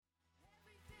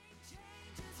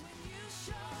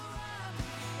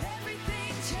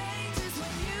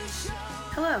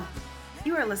Hello,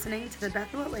 you are listening to the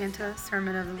Bethel Atlanta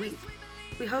Sermon of the Week.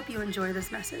 We hope you enjoy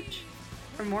this message.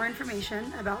 For more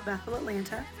information about Bethel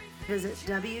Atlanta, visit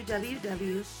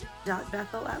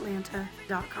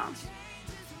www.bethelatlanta.com.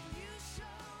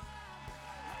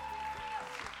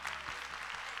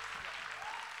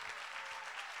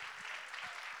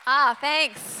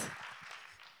 Thanks.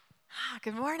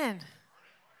 Good morning.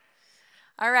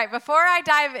 All right, before I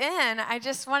dive in, I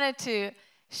just wanted to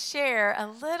share a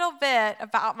little bit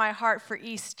about my heart for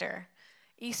Easter.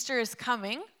 Easter is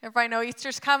coming. Everybody know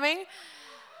Easter's coming?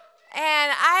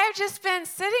 And I've just been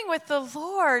sitting with the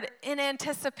Lord in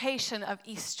anticipation of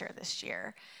Easter this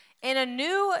year in a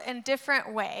new and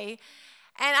different way.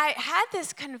 And I had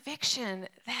this conviction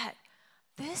that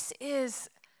this is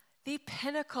the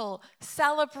pinnacle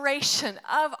celebration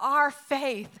of our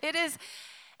faith. It is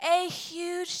a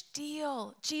huge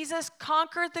deal. Jesus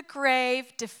conquered the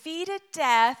grave, defeated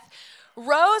death,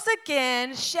 rose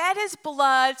again, shed his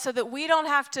blood so that we don't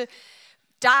have to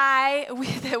die,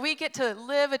 that we get to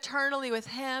live eternally with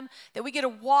him, that we get to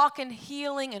walk in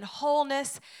healing and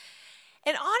wholeness.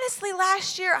 And honestly,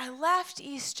 last year I left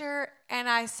Easter and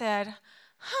I said,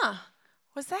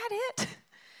 was that it?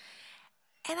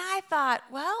 And I thought,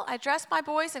 well, I dressed my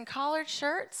boys in collared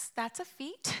shirts. That's a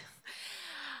feat.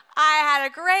 I had a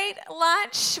great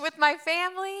lunch with my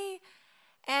family,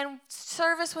 and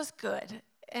service was good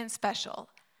and special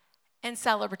and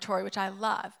celebratory, which I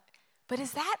love. But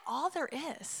is that all there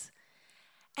is?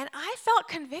 And I felt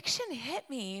conviction hit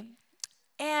me.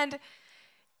 And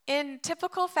in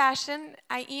typical fashion,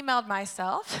 I emailed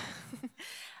myself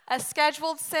a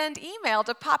scheduled send email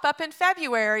to pop up in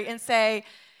February and say,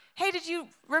 hey, did you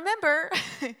remember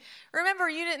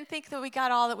you didn't think that we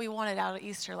got all that we wanted out of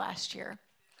Easter last year?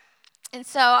 And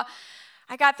so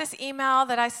I got this email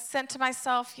that I sent to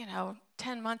myself,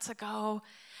 10 months ago,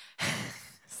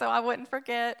 so I wouldn't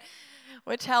forget,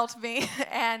 which helped me.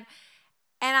 And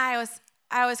I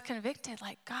was convicted,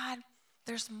 like, God,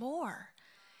 there's more.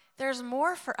 There's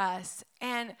more for us.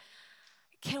 And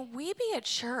can we be a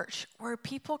church where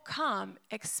people come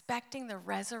expecting the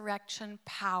resurrection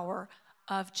power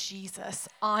of Jesus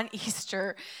on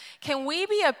Easter? Can we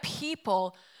be a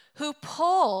people who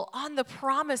pull on the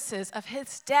promises of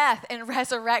his death and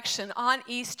resurrection on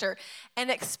Easter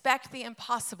and expect the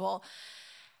impossible?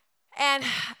 And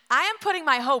I am putting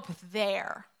my hope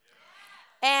there.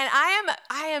 And I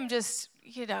am just,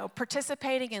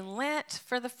 participating in Lent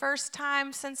for the first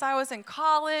time since I was in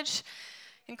college.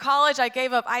 In college, I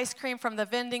gave up ice cream from the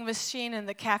vending machine in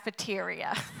the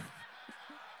cafeteria.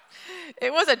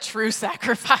 It was a true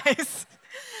sacrifice.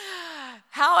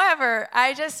 However,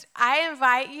 I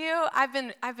invite you.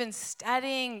 I've been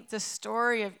studying the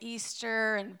story of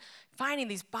Easter and finding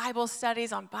these Bible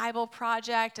studies on Bible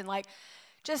Project and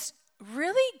just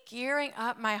really gearing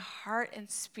up my heart and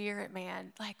spirit,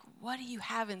 man. What do you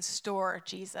have in store,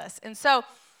 Jesus? And so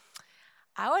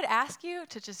I would ask you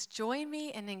to just join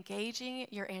me in engaging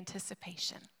your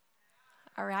anticipation.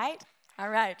 All right? All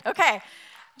right. Okay.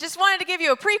 Just wanted to give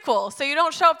you a prequel so you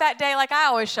don't show up that day like I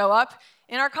always show up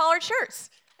in our collared shirts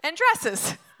and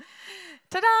dresses.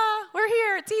 Ta-da! We're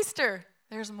here. It's Easter.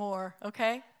 There's more,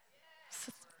 okay?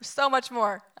 So much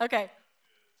more. Okay,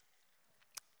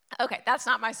 that's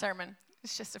not my sermon.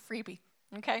 It's just a freebie,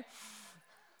 okay?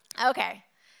 Okay.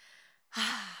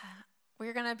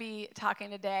 We're going to be talking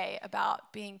today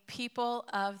about being people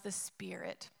of the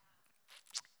Spirit.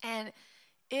 And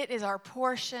it is our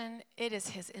portion, it is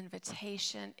his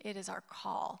invitation, it is our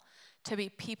call to be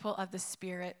people of the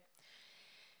Spirit.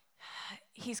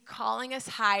 He's calling us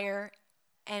higher,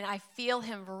 and I feel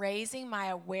him raising my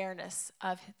awareness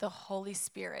of the Holy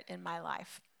Spirit in my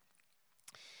life.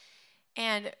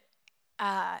 And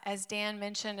as Dan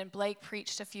mentioned and Blake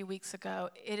preached a few weeks ago,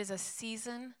 it is a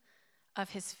season of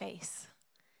his face.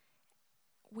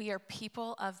 We are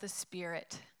people of the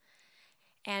Spirit.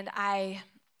 And I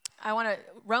want to,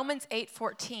 Romans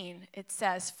 8:14, it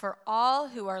says, for all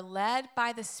who are led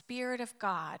by the Spirit of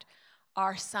God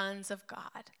are sons of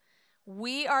God.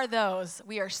 We are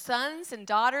sons and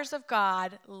daughters of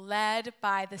God led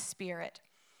by the Spirit.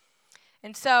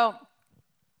 And so,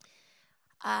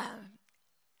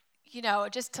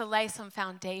 just to lay some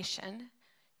foundation,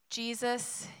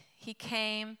 Jesus, he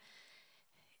came,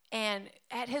 and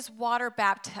at his water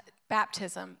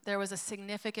baptism, there was a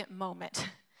significant moment.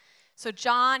 So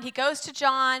he goes to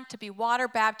John to be water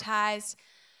baptized.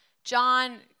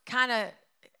 John kind of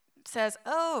says,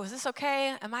 oh, is this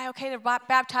okay? Am I okay to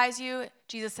baptize you?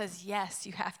 Jesus says, yes,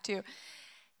 you have to.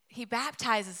 He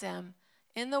baptizes him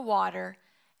in the water.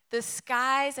 The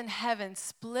skies and heaven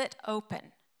split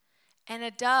open, and a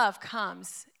dove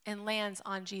comes and lands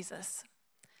on Jesus.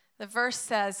 The verse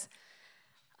says,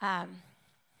 I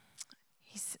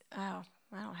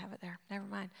don't have it there. Never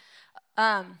mind.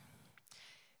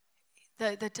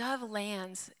 The dove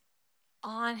lands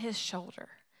on his shoulder,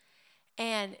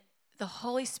 and the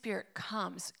Holy Spirit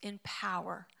comes in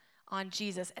power on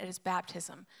Jesus at his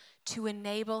baptism to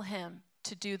enable him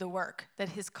to do the work that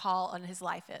his call on his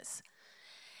life is.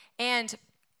 And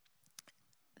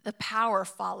the power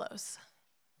follows.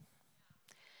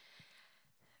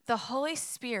 The Holy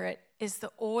Spirit is the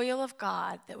oil of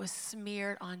God that was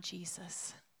smeared on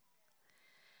Jesus.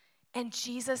 And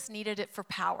Jesus needed it for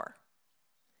power.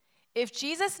 If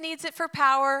Jesus needs it for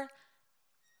power,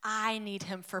 I need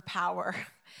him for power.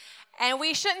 And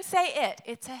we shouldn't say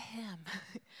it's a him.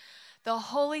 The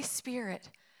Holy Spirit,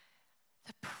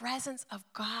 the presence of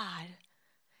God,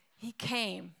 he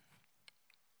came.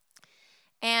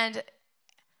 And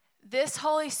this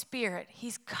Holy Spirit,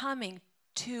 he's coming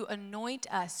to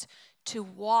anoint us to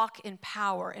walk in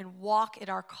power and walk in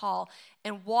our call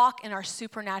and walk in our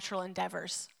supernatural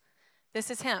endeavors.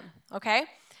 This is him, okay?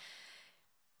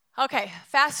 Okay,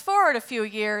 fast forward a few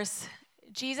years.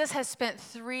 Jesus has spent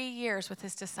 3 years with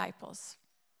his disciples,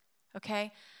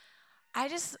 okay? I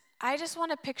just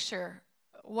want to picture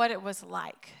what it was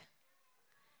like.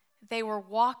 They were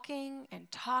walking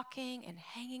and talking and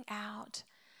hanging out.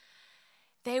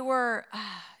 They were,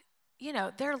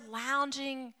 they're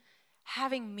lounging,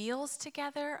 having meals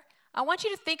together. I want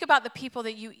you to think about the people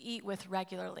that you eat with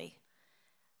regularly.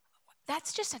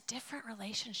 That's just a different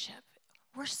relationship.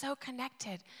 We're so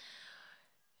connected.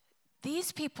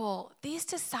 These people, these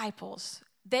disciples,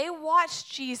 they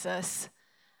watched Jesus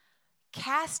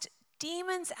cast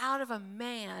demons out of a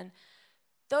man.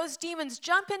 Those demons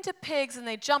jump into pigs and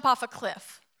they jump off a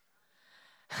cliff.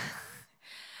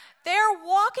 They're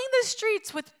walking the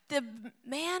streets with the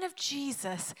man of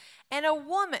Jesus, and a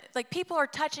woman, like people are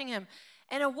touching him,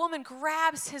 and a woman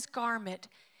grabs his garment.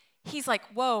 He's like,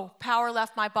 whoa, power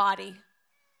left my body.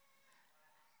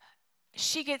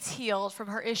 She gets healed from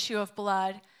her issue of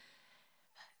blood.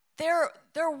 They're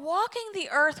walking the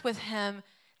earth with him.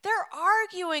 They're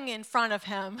arguing in front of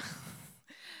him.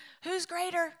 Who's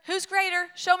greater? Who's greater?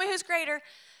 Show me who's greater.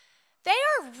 They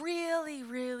are really,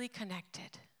 really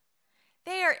connected.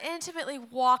 They are intimately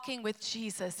walking with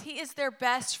Jesus. He is their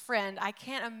best friend. I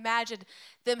can't imagine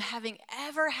them having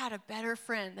ever had a better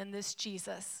friend than this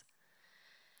Jesus.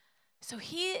 So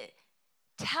he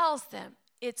tells them,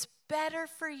 it's better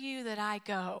for you that I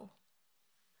go.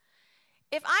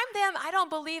 If I'm them, I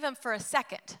don't believe him for a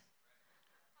second.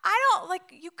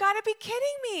 You gotta be kidding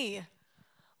me.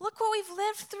 Look what we've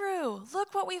lived through.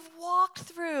 Look what we've walked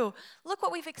through. Look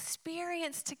what we've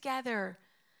experienced together.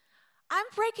 I'm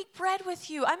breaking bread with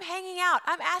you. I'm hanging out.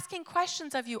 I'm asking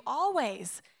questions of you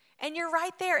always. And you're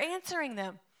right there answering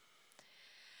them.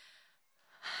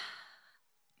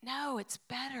 No, it's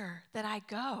better that I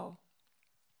go.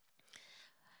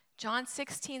 John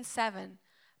 16:7,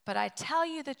 but I tell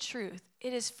you the truth,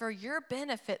 it is for your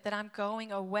benefit that I'm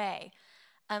going away.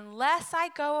 Unless I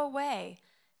go away,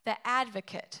 the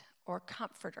advocate or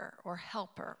comforter or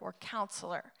helper or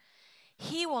counselor,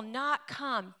 he will not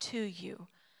come to you.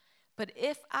 But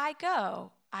if I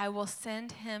go, I will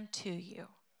send him to you.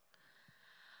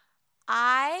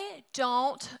 I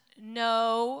don't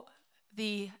know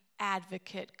the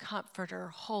advocate, comforter,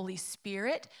 Holy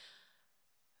Spirit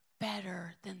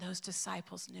better than those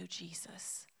disciples knew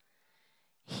Jesus.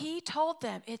 He told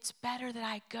them, it's better that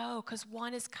I go because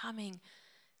one is coming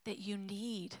that you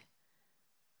need.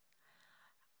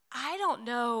 I don't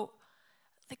know.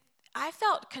 I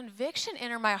felt conviction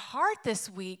enter my heart this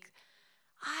week.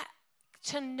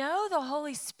 To know the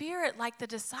Holy Spirit like the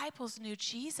disciples knew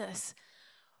Jesus,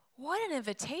 what an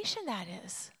invitation that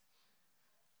is.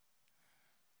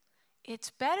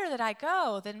 It's better that I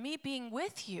go than me being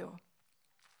with you.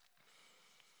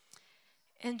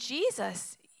 And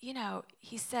Jesus,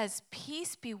 he says,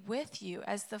 peace be with you.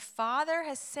 As the Father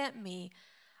has sent me,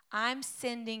 I'm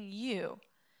sending you.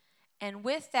 And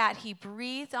with that, he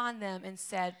breathed on them and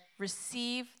said,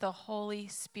 receive the Holy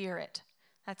Spirit.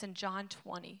 That's in John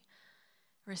 20.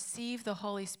 Receive the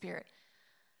Holy Spirit.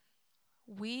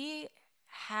 We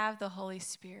have the Holy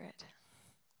Spirit.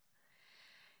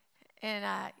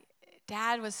 And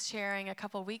Dad was sharing a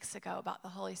couple weeks ago about the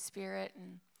Holy Spirit,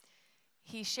 and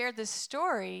he shared this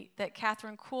story that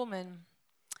Catherine Kuhlman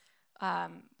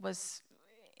was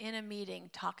in a meeting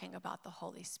talking about the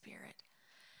Holy Spirit.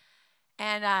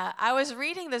 And I was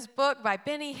reading this book by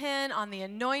Benny Hinn on the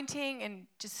anointing and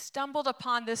just stumbled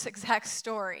upon this exact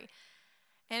story.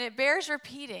 And it bears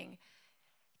repeating.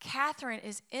 Catherine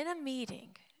is in a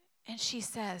meeting, and she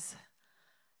says,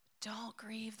 don't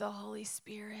grieve the Holy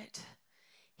Spirit.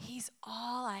 He's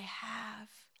all I have.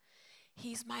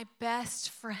 He's my best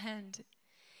friend.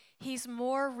 He's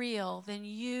more real than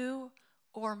you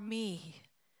or me.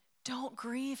 Don't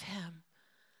grieve him.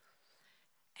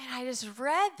 And I just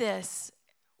read this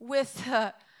with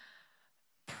the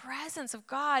presence of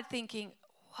God thinking,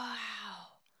 wow,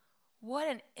 what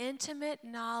an intimate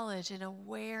knowledge and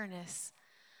awareness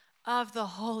of the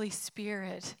Holy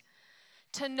Spirit.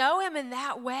 To know him in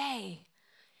that way,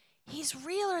 he's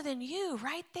realer than you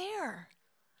right there.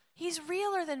 He's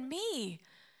realer than me.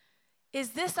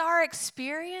 Is this our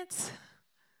experience?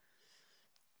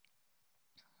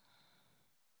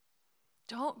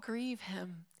 Don't grieve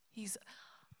him. He's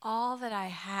all that I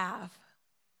have.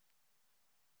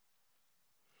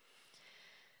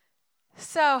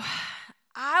 So,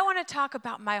 I want to talk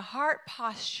about my heart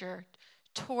posture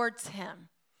towards him,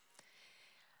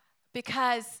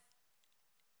 because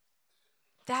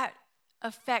that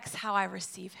affects how I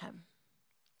receive him.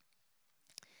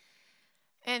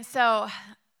 And so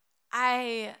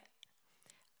I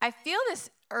feel this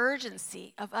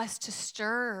urgency of us to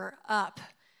stir up,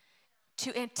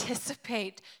 to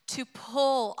anticipate, to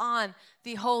pull on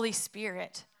the Holy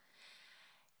Spirit.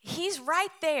 He's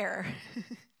right there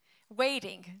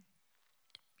waiting.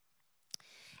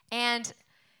 And,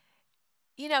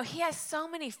 you know, he has so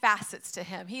many facets to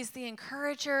him. He's the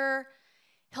encourager.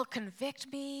 He'll convict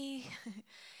me.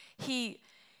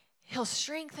 He'll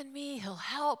strengthen me. He'll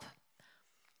help.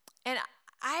 And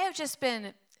I have just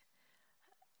been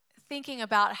thinking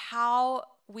about how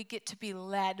we get to be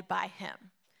led by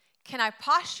him. Can I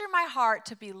posture my heart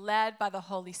to be led by the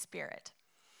Holy Spirit?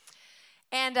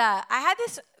 And I had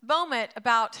this moment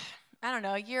about, I don't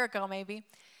know, a year ago maybe.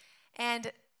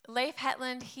 And Leif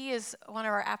Hetland, he is one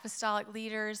of our apostolic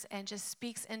leaders and just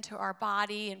speaks into our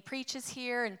body and preaches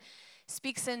here and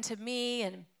speaks into me.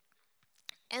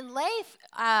 And Leif,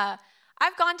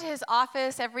 I've gone to his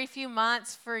office every few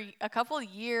months for a couple of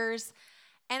years,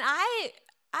 and I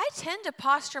tend to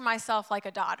posture myself like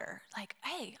a daughter. Like,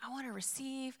 hey, I want to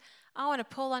receive. I want to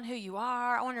pull on who you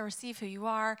are. I want to receive who you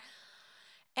are.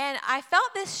 And I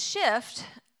felt this shift,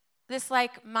 this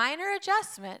like minor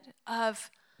adjustment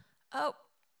of, oh,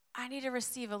 I need to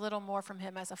receive a little more from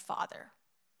him as a father.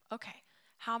 Okay,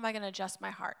 how am I going to adjust my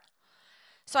heart?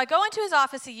 So I go into his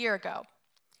office a year ago,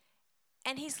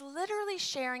 and he's literally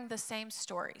sharing the same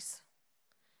stories.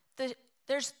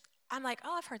 I'm like,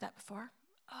 oh, I've heard that before.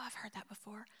 Oh, I've heard that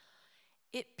before.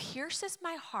 It pierces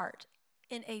my heart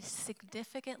in a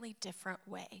significantly different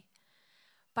way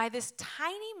by this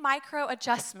tiny micro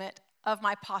adjustment of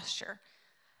my posture.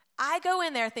 I go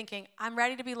in there thinking, I'm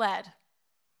ready to be led.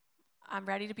 I'm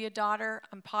ready to be a daughter.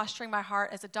 I'm posturing my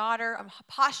heart as a daughter. I'm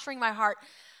posturing my heart,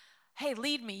 hey,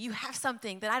 lead me. You have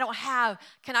something that I don't have.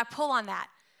 Can I pull on that?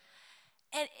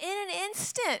 And in an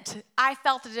instant, I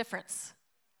felt a difference.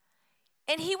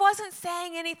 And he wasn't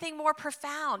saying anything more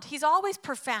profound. He's always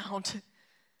profound.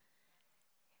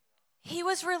 He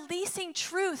was releasing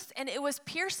truth, and it was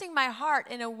piercing my heart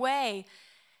in a way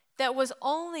that was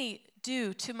only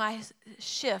due to my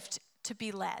shift to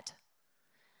be led.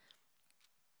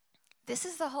 This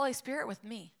is the Holy Spirit with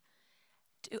me.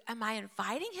 Am I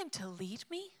inviting him to lead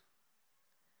me?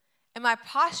 Am I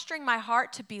posturing my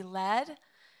heart to be led?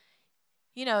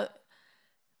 You know,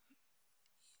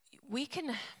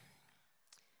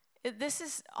 this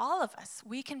is all of us.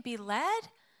 We can be led,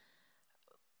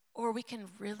 or we can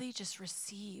really just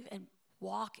receive and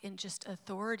walk in just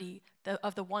authority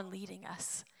of the one leading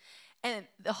us. And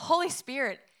the Holy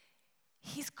Spirit,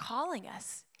 he's calling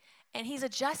us, and he's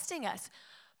adjusting us.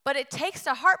 But it takes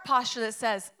a heart posture that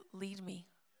says, lead me.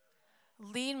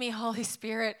 Lead me, Holy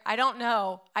Spirit. I don't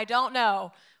know.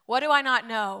 What do I not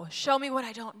know? Show me what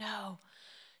I don't know.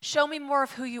 Show me more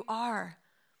of who you are.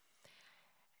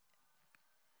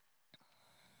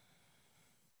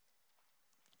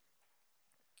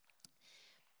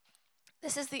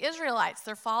 This is the Israelites.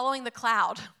 They're following the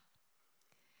cloud.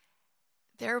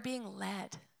 They're being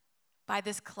led by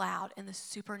this cloud, and the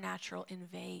supernatural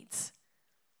invades.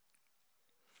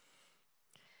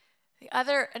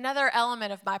 Another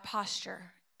element of my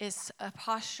posture is a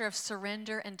posture of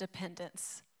surrender and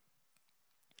dependence.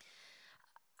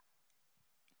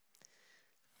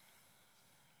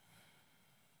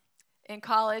 In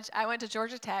college, I went to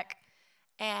Georgia Tech,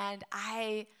 and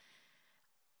I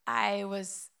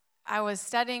was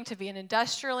studying to be an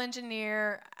industrial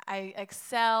engineer. I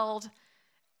excelled.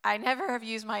 I never have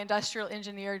used my industrial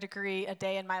engineer degree a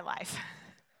day in my life.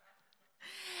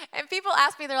 And people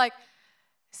ask me, they're like,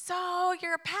 so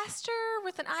you're a pastor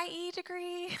with an IE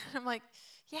degree? I'm like,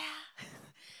 yeah.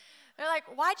 They're like,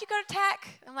 why'd you go to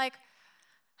Tech? I'm like,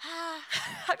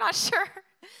 I'm not sure.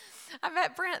 I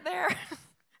met Brent there.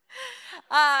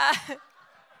 That's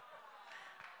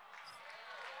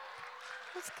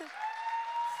good.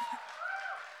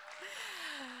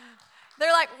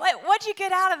 They're like, what'd you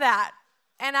get out of that?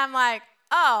 And I'm like,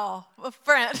 oh, well,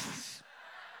 Brent.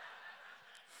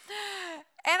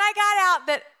 And I got out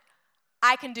that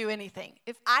I can do anything.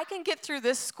 If I can get through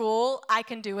this school, I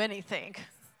can do anything.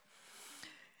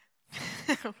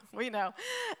 We know.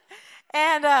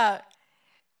 And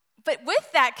but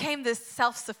with that came this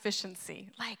self-sufficiency.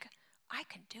 Like, I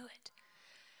can do it.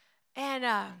 And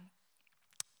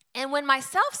when my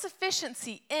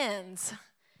self-sufficiency ends,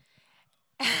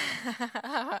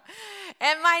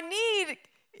 and my need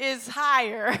is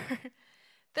higher,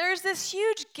 there's this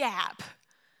huge gap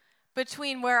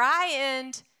between where I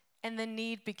end and the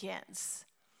need begins.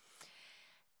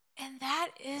 And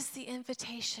that is the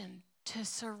invitation to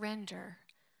surrender.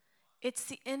 It's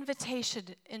the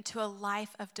invitation into a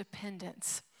life of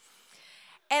dependence.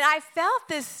 And I felt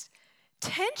this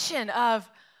tension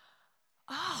of,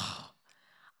 oh,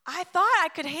 I thought I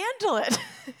could handle it.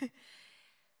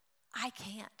 I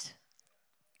can't.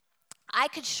 I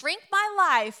could shrink my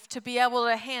life to be able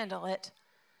to handle it,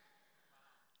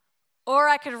 or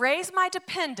I could raise my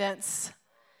dependence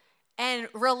and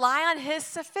rely on His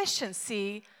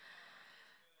sufficiency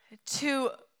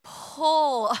to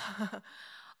pull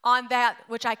on that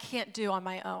which I can't do on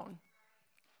my own.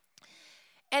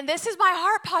 And this is my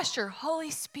heart posture.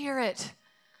 Holy Spirit,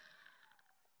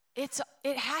 it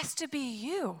has to be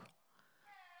you.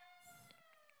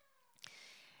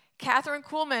 Catherine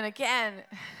Kuhlman, again,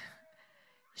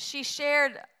 she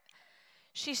shared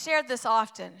this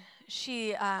often.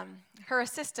 Her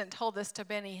assistant told this to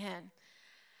Benny Hinn.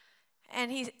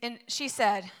 And she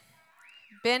said,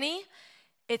 Benny,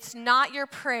 it's not your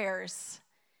prayers.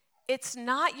 It's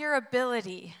not your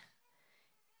ability.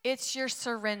 It's your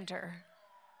surrender.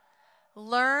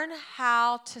 Learn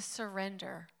how to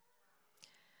surrender.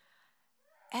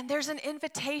 And there's an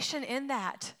invitation in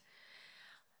that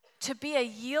to be a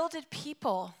yielded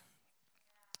people.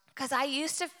 Because I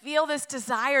used to feel this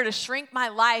desire to shrink my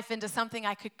life into something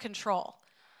I could control.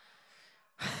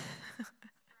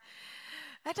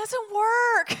 That doesn't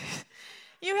work.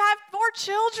 You have more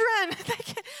children.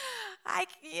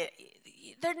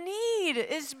 Their need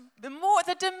is more,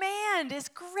 the demand is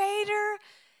greater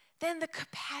than the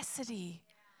capacity.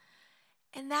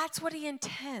 And that's what He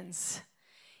intends.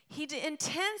 He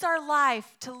intends our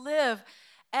life to live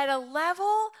at a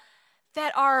level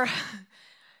that our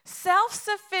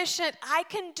self-sufficient, I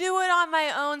can do it on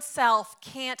my own self,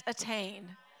 can't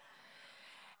attain.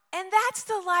 And that's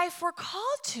the life we're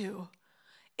called to.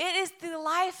 It is the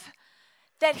life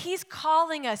that He's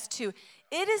calling us to.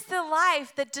 It is the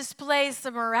life that displays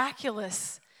the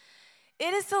miraculous.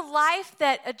 It is the life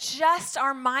that adjusts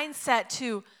our mindset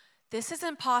to, this is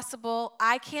impossible,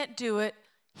 I can't do it,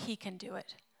 He can do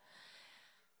it.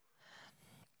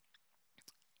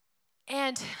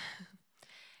 And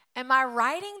am I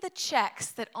writing the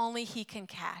checks that only He can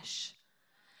cash?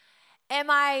 Am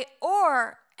I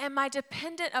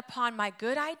dependent upon my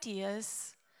good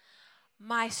ideas,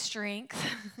 my strength,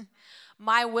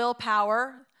 my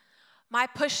willpower, my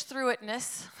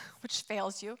push-through-itness, which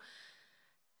fails you?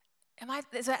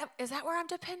 Is that where I'm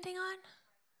depending on?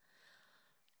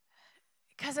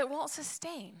 Because it won't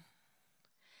sustain.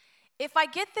 If I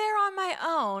get there on my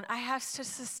own, I have to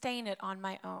sustain it on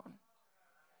my own.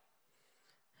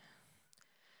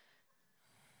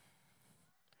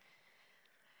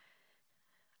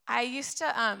 I used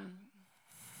to,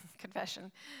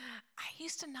 confession, I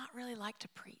used to not really like to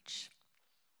preach.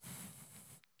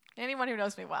 Anyone who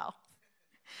knows me well.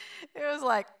 It was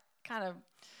like kind of,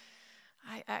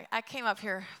 I came up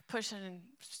here pushing and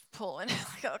pulling,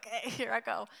 like, okay, here I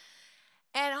go.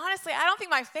 And honestly, I don't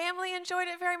think my family enjoyed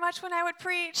it very much when I would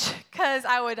preach, because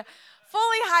I would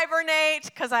fully hibernate,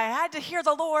 because I had to hear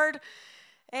the Lord,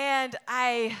 and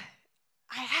I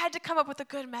had to come up with a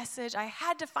good message. I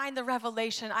had to find the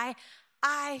revelation. I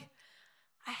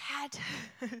had to,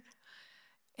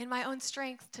 in my own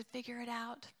strength, to figure it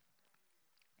out.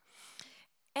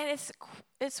 And it's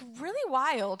really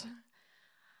wild.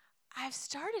 I've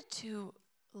started to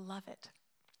love it.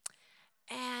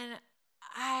 And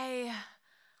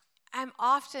I'm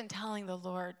often telling the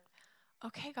Lord,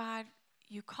 okay, God,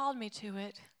 you called me to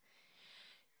it.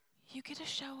 You get to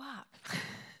show up.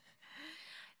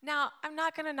 Now, I'm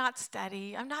not going to not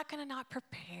study. I'm not going to not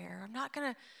prepare. I'm not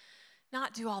going to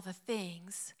not do all the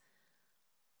things.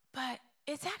 But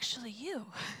it's actually you.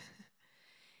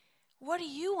 What do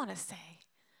you want to say?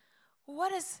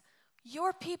 What is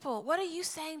your people, what are you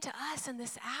saying to us in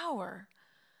this hour?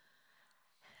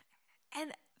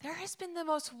 And there has been the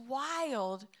most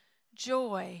wild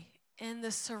joy in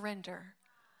the surrender.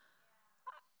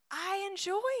 I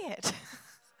enjoy it.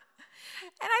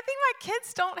 And I think my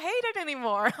kids don't hate it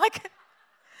anymore. Like,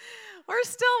 we're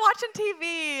still watching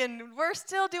TV and we're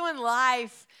still doing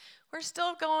life. We're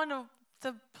still going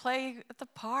to play at the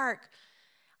park.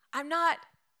 I'm not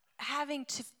having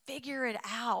to figure it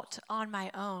out on my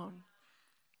own.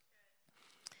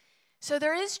 So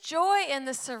there is joy in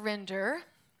the surrender.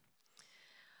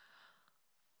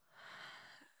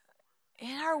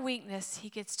 In our weakness, he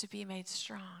gets to be made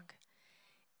strong.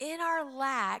 In our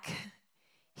lack,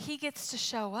 he gets to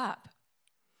show up.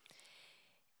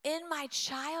 In my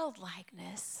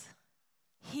childlikeness,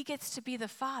 he gets to be the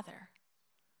father.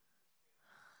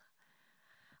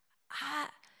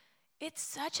 It's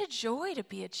such a joy to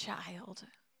be a child.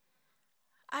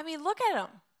 I mean, look at them.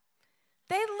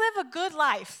 They live a good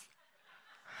life.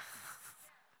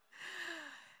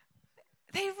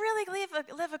 They really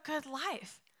live a good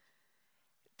life.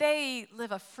 They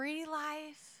live a free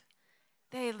life.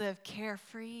 They live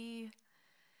carefree.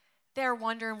 They're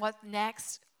wondering what's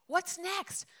next. What's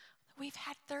next? We've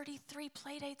had 33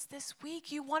 play dates this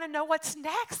week. You want to know what's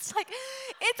next? Like,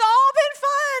 it's all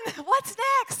been fun. What's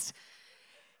next?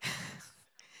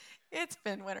 It's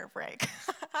been winter break.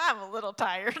 I'm a little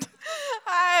tired.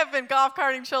 I have been golf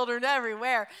carting children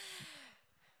everywhere.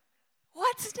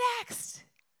 What's next?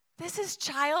 This is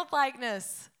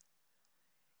childlikeness.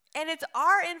 And it's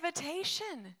our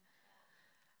invitation.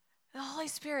 The Holy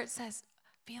Spirit says,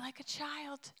 be like a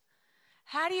child.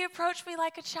 How do you approach me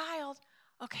like a child?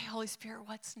 Okay, Holy Spirit,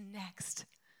 what's next?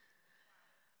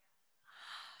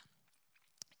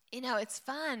 You know, it's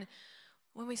fun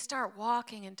when we start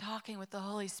walking and talking with the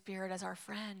Holy Spirit as our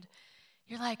friend.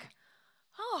 You're like,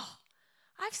 oh,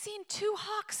 I've seen 2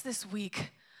 hawks this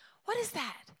week. What is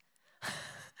that?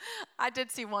 I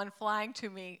did see one flying to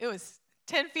me. It was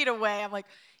 10 feet away. I'm like,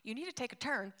 you need to take a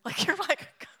turn. Like, you're like,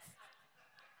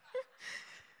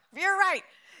 you're right.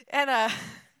 And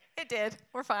it did.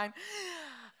 We're fine.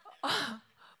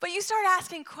 But you start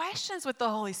asking questions with the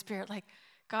Holy Spirit, like,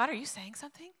 God, are you saying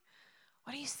something?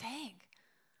 What are you saying?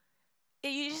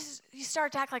 You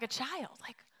start to act like a child.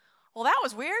 Like, well, that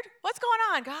was weird. What's going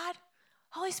on, God?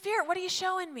 Holy Spirit, what are you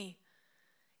showing me?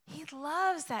 He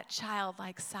loves that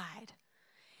childlike side.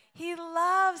 He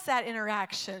loves that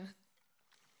interaction.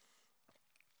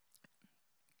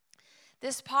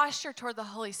 This posture toward the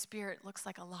Holy Spirit looks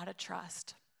like a lot of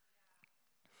trust.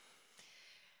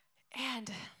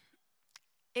 And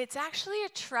it's actually a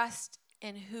trust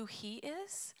in who he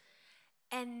is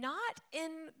and not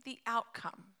in the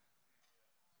outcome.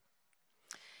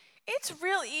 It's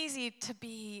real easy to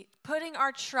be putting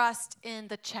our trust in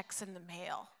the checks in the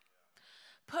mail,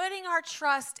 putting our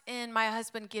trust in my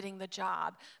husband getting the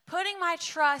job, putting my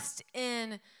trust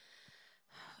in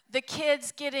the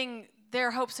kids getting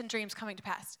their hopes and dreams coming to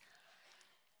pass.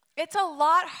 It's a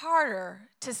lot harder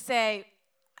to say,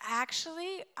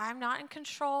 actually, I'm not in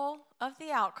control of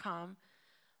the outcome,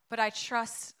 but I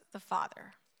trust the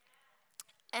Father.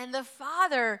 And the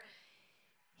Father,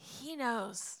 he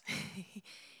knows.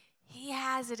 He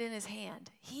has it in his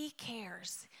hand. He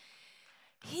cares.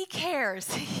 He cares.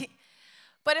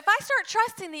 But if I start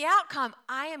trusting the outcome,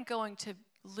 I am going to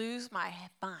lose my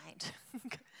mind.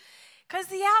 Because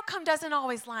the outcome doesn't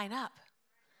always line up.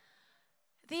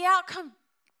 The outcome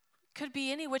could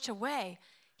be any which way.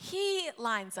 He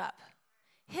lines up.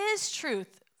 His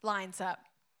truth lines up.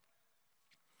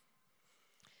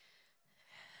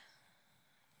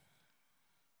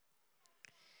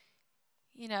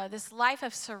 You know, this life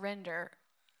of surrender,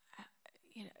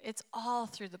 you know, it's all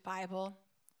through the Bible.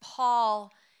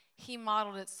 Paul, he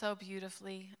modeled it so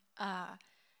beautifully.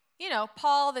 You know,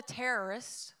 Paul the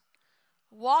terrorist,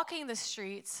 walking the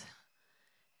streets,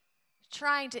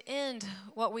 trying to end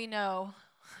what we know,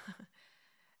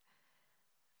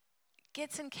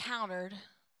 gets encountered,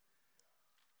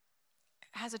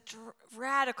 has a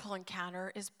radical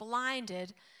encounter, is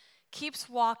blinded, keeps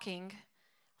walking,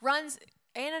 runs.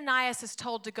 Ananias is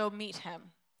told to go meet him.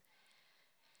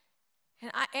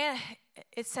 And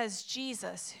it says,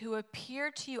 Jesus, who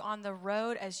appeared to you on the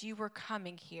road as you were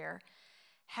coming here,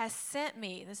 has sent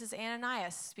me, this is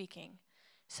Ananias speaking,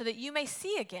 so that you may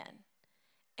see again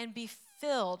and be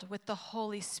filled with the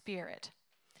Holy Spirit.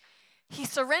 He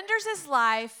surrenders his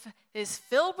life, is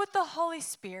filled with the Holy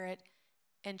Spirit,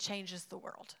 and changes the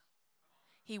world.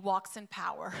 He walks in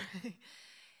power.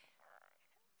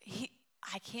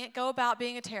 I can't go about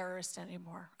being a terrorist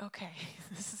anymore. Okay,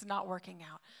 this is not working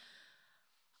out.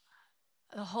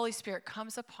 The Holy Spirit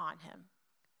comes upon him,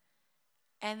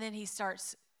 and then he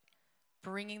starts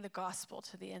bringing the gospel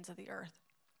to the ends of the earth.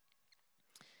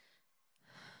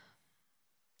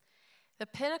 The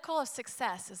pinnacle of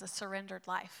success is a surrendered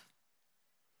life.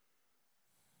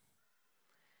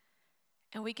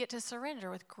 And we get to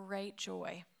surrender with great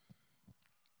joy.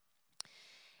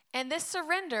 And this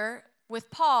surrender with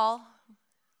Paul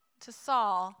to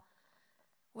Saul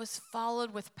was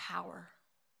followed with power.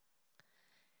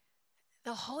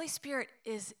 The Holy Spirit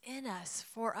is in us,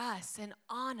 for us, and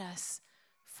on us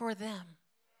for them.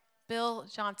 Bill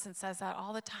Johnson says that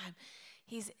all the time.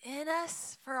 He's in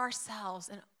us for ourselves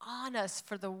and on us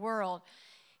for the world.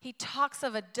 He talks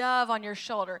of a dove on your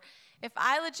shoulder. If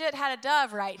I legit had a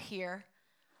dove right here,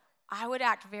 I would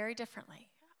act very differently.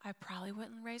 I probably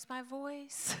wouldn't raise my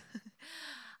voice.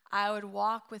 I would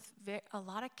walk with a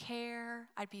lot of care.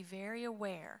 I'd be very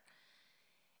aware.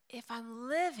 If I'm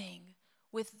living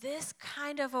with this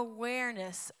kind of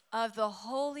awareness of the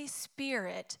Holy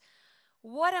Spirit,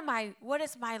 what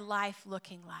is my life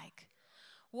looking like?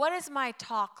 What does my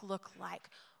talk look like?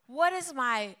 What is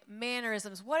my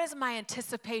mannerisms? What is my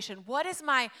anticipation? What is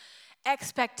my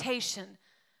expectation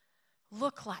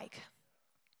look like?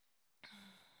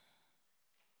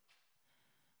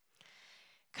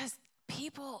 Because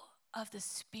people of the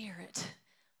Spirit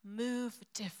move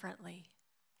differently.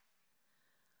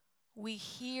 We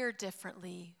hear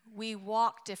differently. We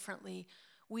walk differently.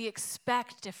 We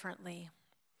expect differently.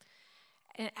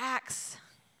 In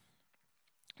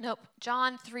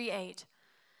John 3:8,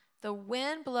 the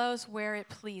wind blows where it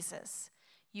pleases.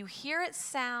 You hear its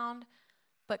sound,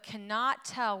 but cannot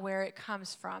tell where it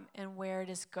comes from and where it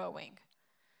is going.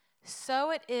 So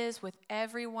it is with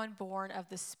everyone born of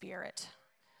the Spirit.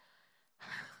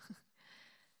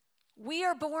 We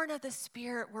are born of the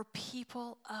Spirit. We're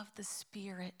people of the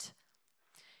Spirit.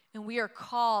 And we are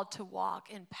called to walk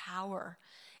in power.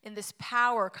 And this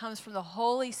power comes from the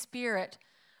Holy Spirit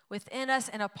within us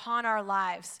and upon our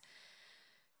lives.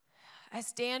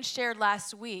 As Dan shared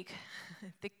last week,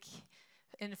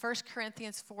 in 1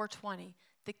 Corinthians 4:20,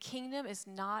 the kingdom is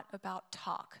not about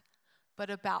talk, but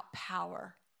about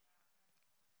power.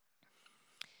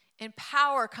 And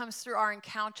power comes through our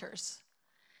encounters.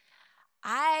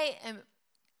 I am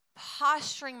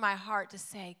posturing my heart to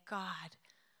say, God,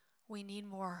 we need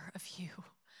more of you.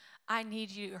 I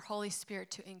need you, your Holy Spirit,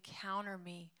 to encounter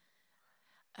me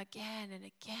again and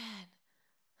again.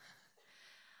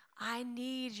 I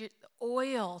need your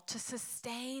oil to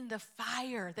sustain the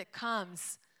fire that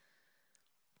comes.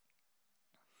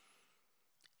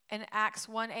 In Acts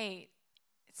 1:8,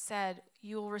 it said,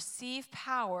 you will receive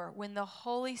power when the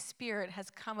Holy Spirit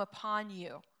has come upon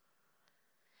you.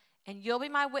 And you'll be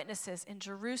my witnesses in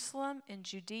Jerusalem, in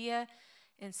Judea,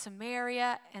 in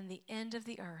Samaria, and the end of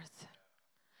the earth.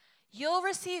 You'll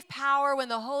receive power when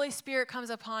the Holy Spirit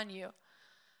comes upon you.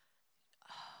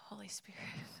 Oh, Holy Spirit,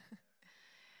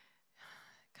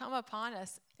 come upon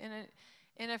us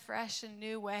in a fresh and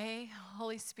new way,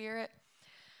 Holy Spirit.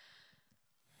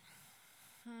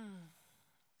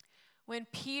 When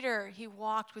Peter, he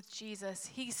walked with Jesus,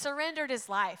 he surrendered his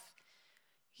life.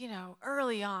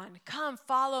 Early on, come,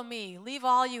 follow me, leave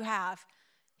all you have.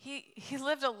 He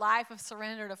lived a life of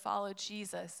surrender to follow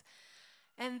Jesus.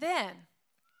 And then,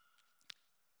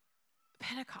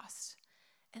 Pentecost.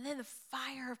 And then the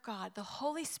fire of God, the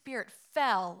Holy Spirit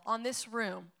fell on this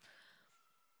room.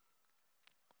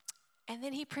 And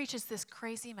then he preaches this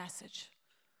crazy message,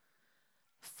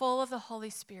 full of the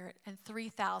Holy Spirit, and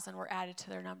 3,000 were added to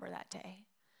their number that day.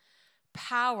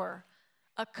 Power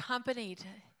accompanied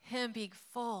him being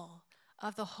full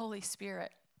of the Holy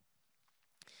Spirit.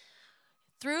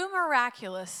 Through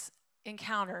miraculous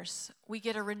encounters, we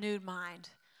get a renewed mind.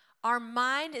 Our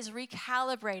mind is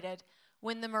recalibrated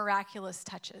when the miraculous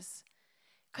touches.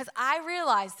 Because I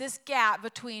realize this gap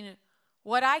between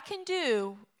what I can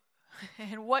do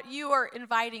and what you are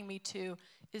inviting me to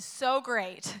is so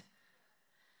great.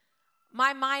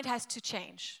 My mind has to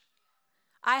change.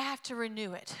 I have to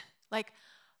renew it.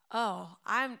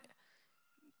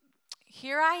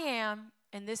 Here I am,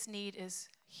 and this need is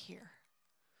here.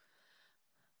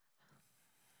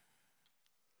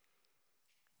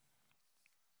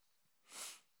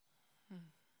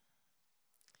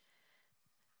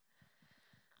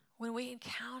 When we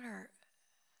encounter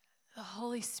the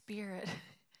Holy Spirit,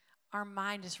 our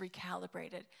mind is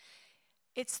recalibrated.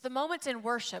 It's the moments in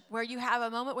worship where you have a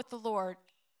moment with the Lord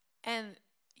and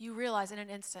you realize in an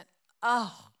instant,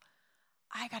 oh,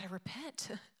 I got to repent.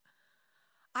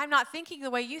 I'm not thinking the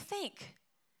way you think.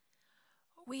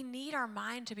 We need our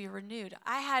mind to be renewed.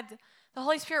 The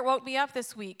Holy Spirit woke me up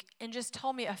this week and just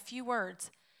told me a few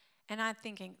words. And I'm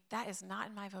thinking, that is not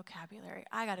in my vocabulary.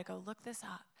 I got to go look this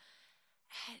up.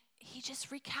 And he just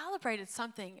recalibrated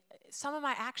some of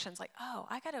my actions.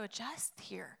 I got to adjust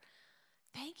here.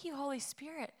 Thank you, Holy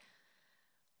Spirit.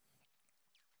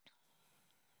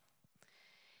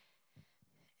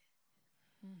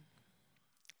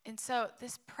 And so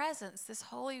this presence, this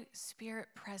Holy Spirit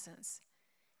presence,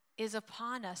 is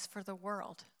upon us for the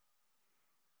world.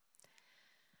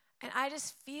 And I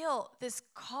just feel this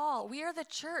call. We are the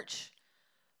church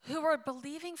who are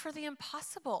believing for the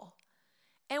impossible.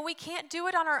 And we can't do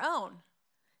it on our own.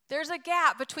 There's a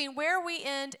gap between where we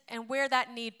end and where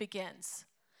that need begins.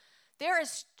 There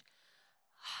is,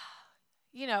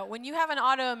 when you have an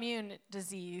autoimmune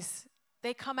disease,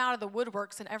 they come out of the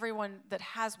woodworks and everyone that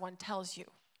has one tells you.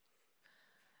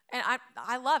 And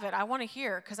I love it. I want to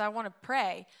hear because I want to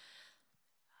pray.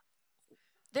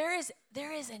 There is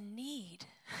a need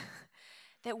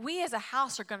that we as a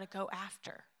house are going to go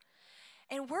after.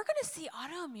 And we're going to see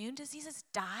autoimmune diseases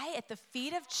die at the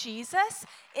feet of Jesus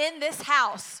in this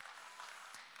house.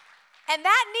 And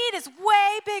that need is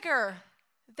way bigger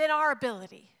than our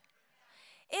ability.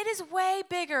 It is way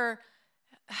bigger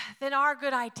than our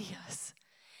good ideas.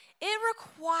 It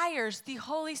requires the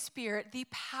Holy Spirit, the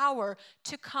power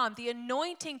to come, the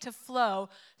anointing to flow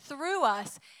through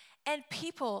us, and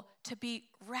people to be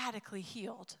radically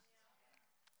healed.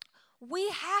 We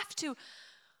have to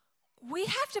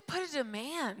put a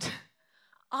demand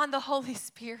on the Holy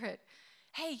Spirit.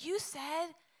 Hey, you said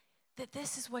that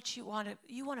this is what you want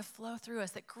to flow through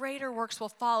us, that greater works will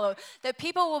follow, that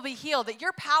people will be healed, that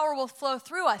your power will flow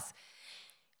through us.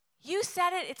 You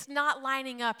said it, it's not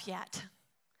lining up yet.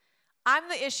 I'm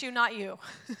the issue, not you.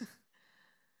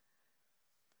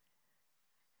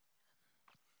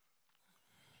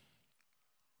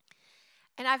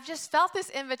 And I've just felt this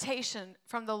invitation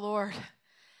from the Lord.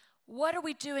 What are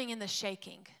we doing in the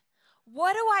shaking?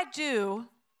 What do I do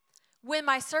when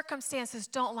my circumstances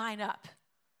don't line up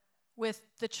with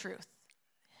the truth?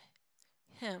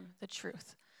 The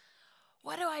truth.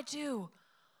 What do I do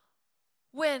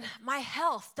when my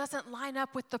health doesn't line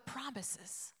up with the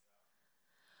promises?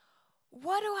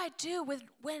 What do I do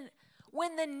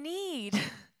when the need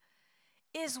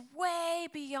is way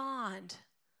beyond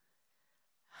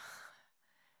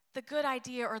the good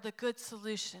idea or the good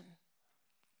solution?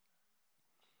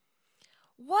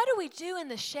 What do we do in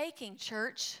the shaking,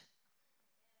 church?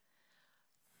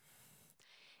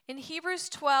 In Hebrews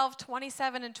 12,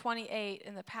 27 and 28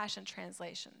 in the Passion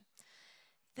Translation,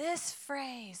 this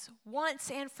phrase,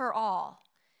 once and for all,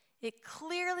 it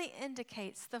clearly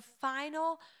indicates the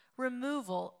final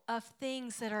removal of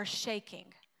things that are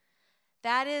shaking.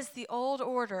 That is the old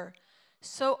order.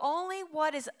 So only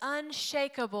what is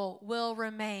unshakable will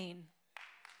remain.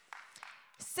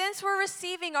 Since we're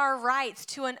receiving our rights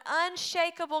to an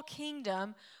unshakable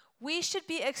kingdom, we should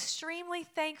be extremely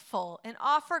thankful and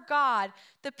offer God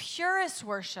the purest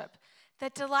worship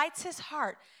that delights his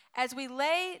heart as we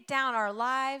lay down our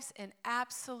lives in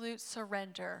absolute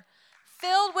surrender,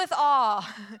 filled with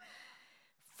awe.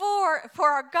 For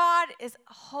our God is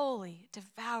holy,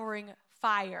 devouring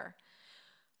fire.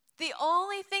 The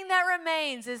only thing that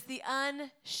remains is the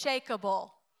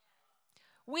unshakable.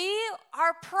 We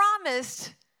are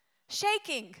promised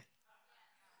shaking.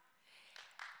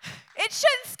 It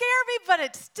shouldn't scare me, but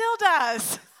it still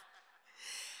does.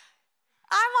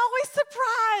 I'm always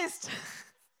surprised.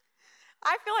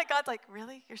 I feel like God's like,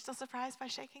 really? You're still surprised by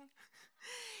shaking?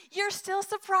 You're still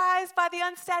surprised by the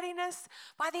unsteadiness,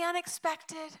 by the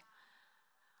unexpected?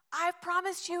 I've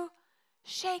promised you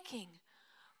shaking,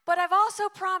 but I've also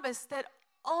promised that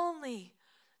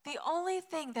the only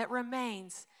thing that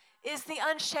remains is the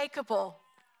unshakable.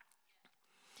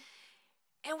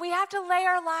 And we have to lay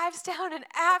our lives down in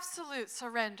absolute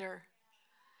surrender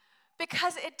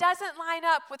because it doesn't line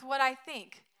up with what I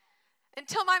think.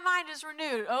 Until my mind is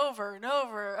renewed over and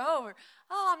over and over.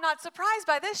 Oh, I'm not surprised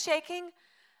by this shaking.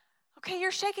 Okay,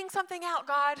 you're shaking something out,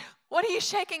 God. What are you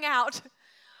shaking out?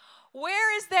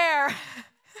 Where is there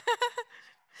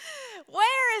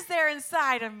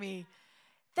inside of me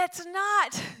that's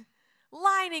not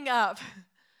lining up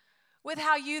with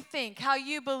how you think, how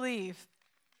you believe?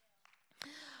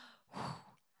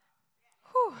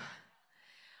 Whew.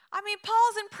 I mean,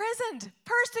 Paul's imprisoned,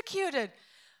 persecuted.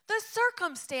 The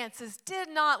circumstances did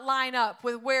not line up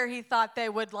with where he thought they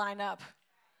would line up.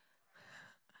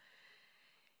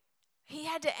 He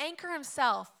had to anchor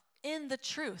himself in the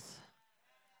truth,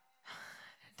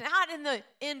 not in the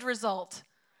end result.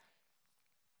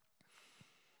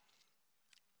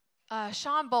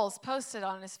 Sean Bowles posted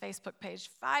on his Facebook page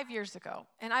 5 years ago,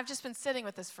 and I've just been sitting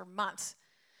with this for months.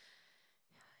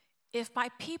 If my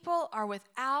people are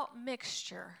without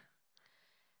mixture,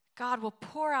 God will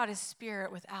pour out his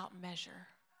Spirit without measure.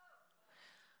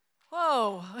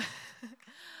 Whoa.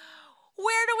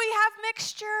 Where do we have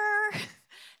mixture?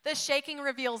 The shaking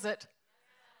reveals it.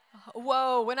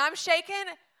 Whoa, when I'm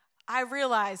shaken, I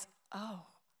realize, oh,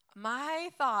 My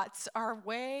thoughts are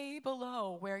way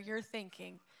below where you're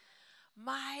thinking.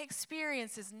 My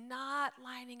experience is not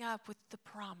lining up with the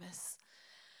promise.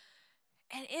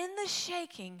 And in the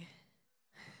shaking,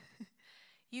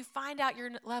 you find out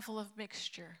your level of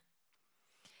mixture.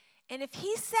 And if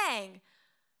he's saying,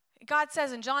 God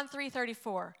says in John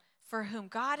 3:34, for whom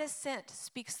God has sent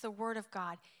speaks the word of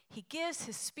God. He gives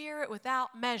his Spirit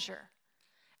without measure.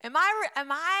 Am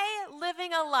I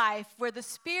living a life where the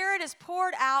Spirit is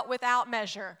poured out without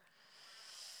measure?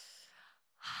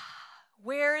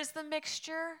 Where is the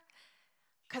mixture?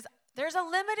 Because there's a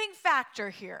limiting factor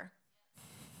here.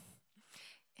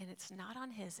 And it's not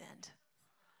on his end.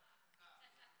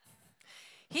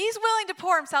 He's willing to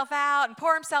pour himself out and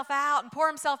pour himself out and pour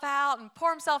himself out and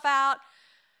pour himself out.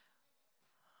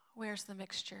 Where's the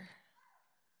mixture?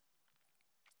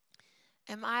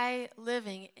 Am I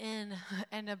living in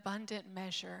an abundant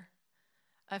measure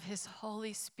of his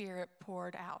Holy Spirit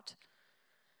poured out?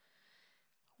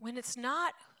 When it's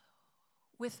not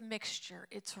with mixture,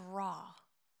 it's raw,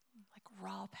 like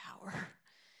raw power.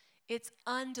 It's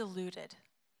undiluted,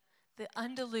 the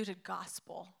undiluted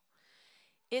gospel.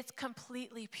 It's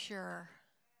completely pure.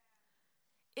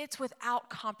 It's without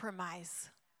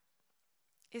compromise.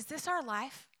 Is this our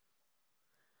life?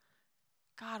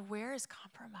 God, where is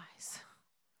compromise?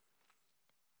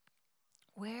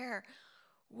 Where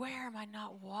am I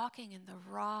not walking in the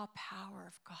raw power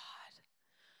of God?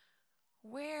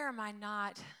 Where am I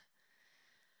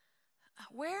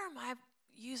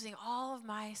using all of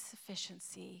my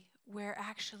sufficiency where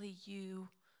actually you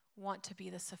want to be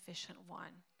the sufficient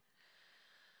one?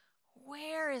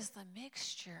 Where is the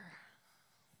mixture?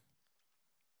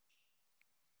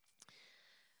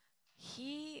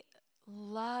 He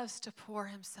loves to pour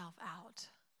himself out.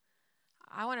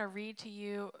 I want to read to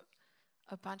you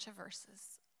a bunch of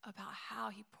verses about how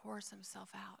he pours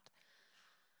himself out,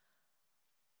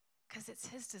 because it's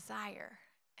his desire.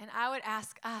 And I would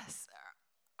ask us,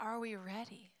 are we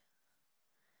ready?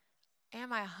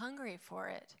 Am I hungry for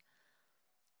it?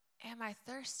 Am I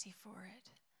thirsty for it?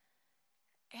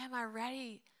 Am I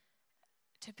ready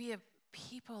to be a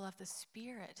people of the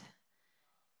Spirit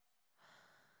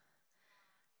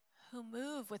who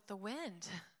move with the wind,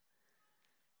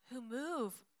 who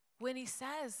move when he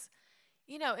says,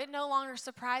 it no longer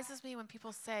surprises me when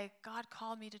people say, God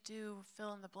called me to do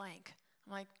fill in the blank.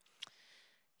 I'm like,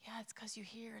 yeah, it's because you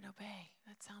hear and obey.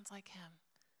 That sounds like him.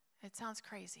 It sounds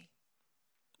crazy.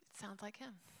 It sounds like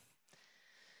him.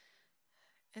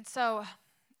 And so,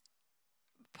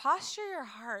 posture your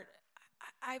heart.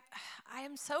 I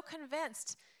am so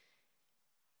convinced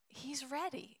he's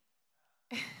ready.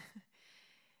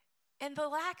 And the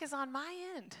lack is on my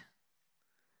end.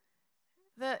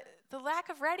 The lack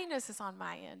of readiness is on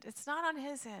my end. It's not on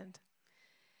his end.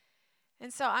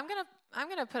 And so I'm gonna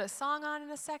put a song on in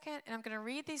a second, and I'm gonna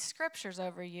read these scriptures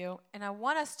over you, and I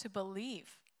want us to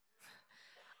believe.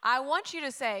 I want you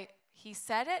to say, he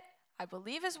said it, I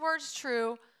believe his word's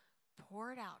true,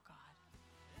 pour it out, God.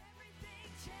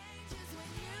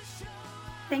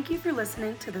 Thank you for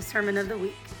listening to the Sermon of the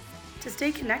Week. To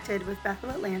stay connected with Bethel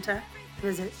Atlanta,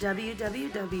 visit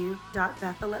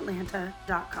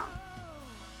www.bethelatlanta.com.